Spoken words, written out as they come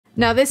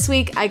Now this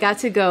week, I got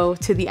to go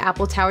to the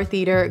Apple Tower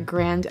Theater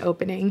grand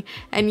opening.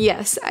 And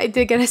yes, I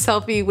did get a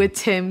selfie with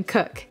Tim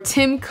Cook.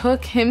 Tim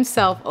Cook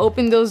himself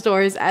opened those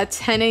doors at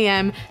 10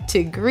 a.m.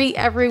 to greet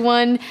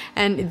everyone,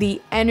 and the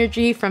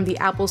energy from the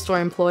Apple Store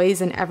employees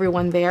and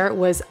everyone there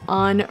was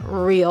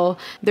unreal.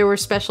 There were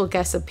special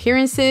guest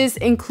appearances,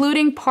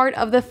 including part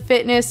of the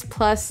Fitness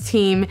Plus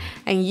team,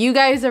 and you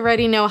guys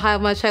already know how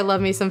much I love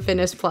me some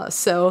Fitness Plus,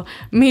 so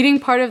meeting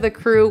part of the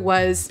crew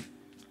was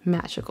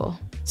magical.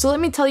 So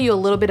let me tell you a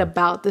little bit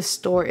about the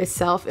store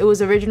itself. It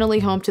was originally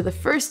home to the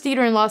first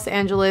theater in Los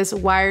Angeles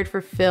wired for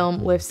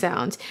film with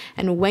sound.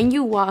 And when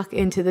you walk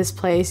into this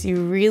place, you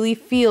really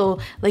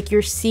feel like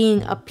you're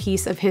seeing a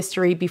piece of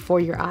history before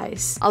your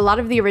eyes. A lot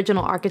of the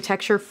original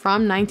architecture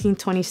from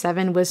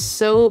 1927 was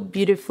so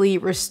beautifully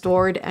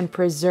restored and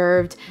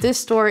preserved. This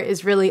store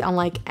is really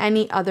unlike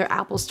any other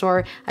Apple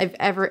store I've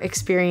ever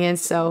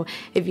experienced. So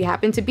if you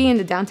happen to be in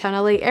the downtown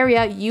LA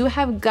area, you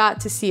have got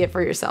to see it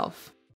for yourself.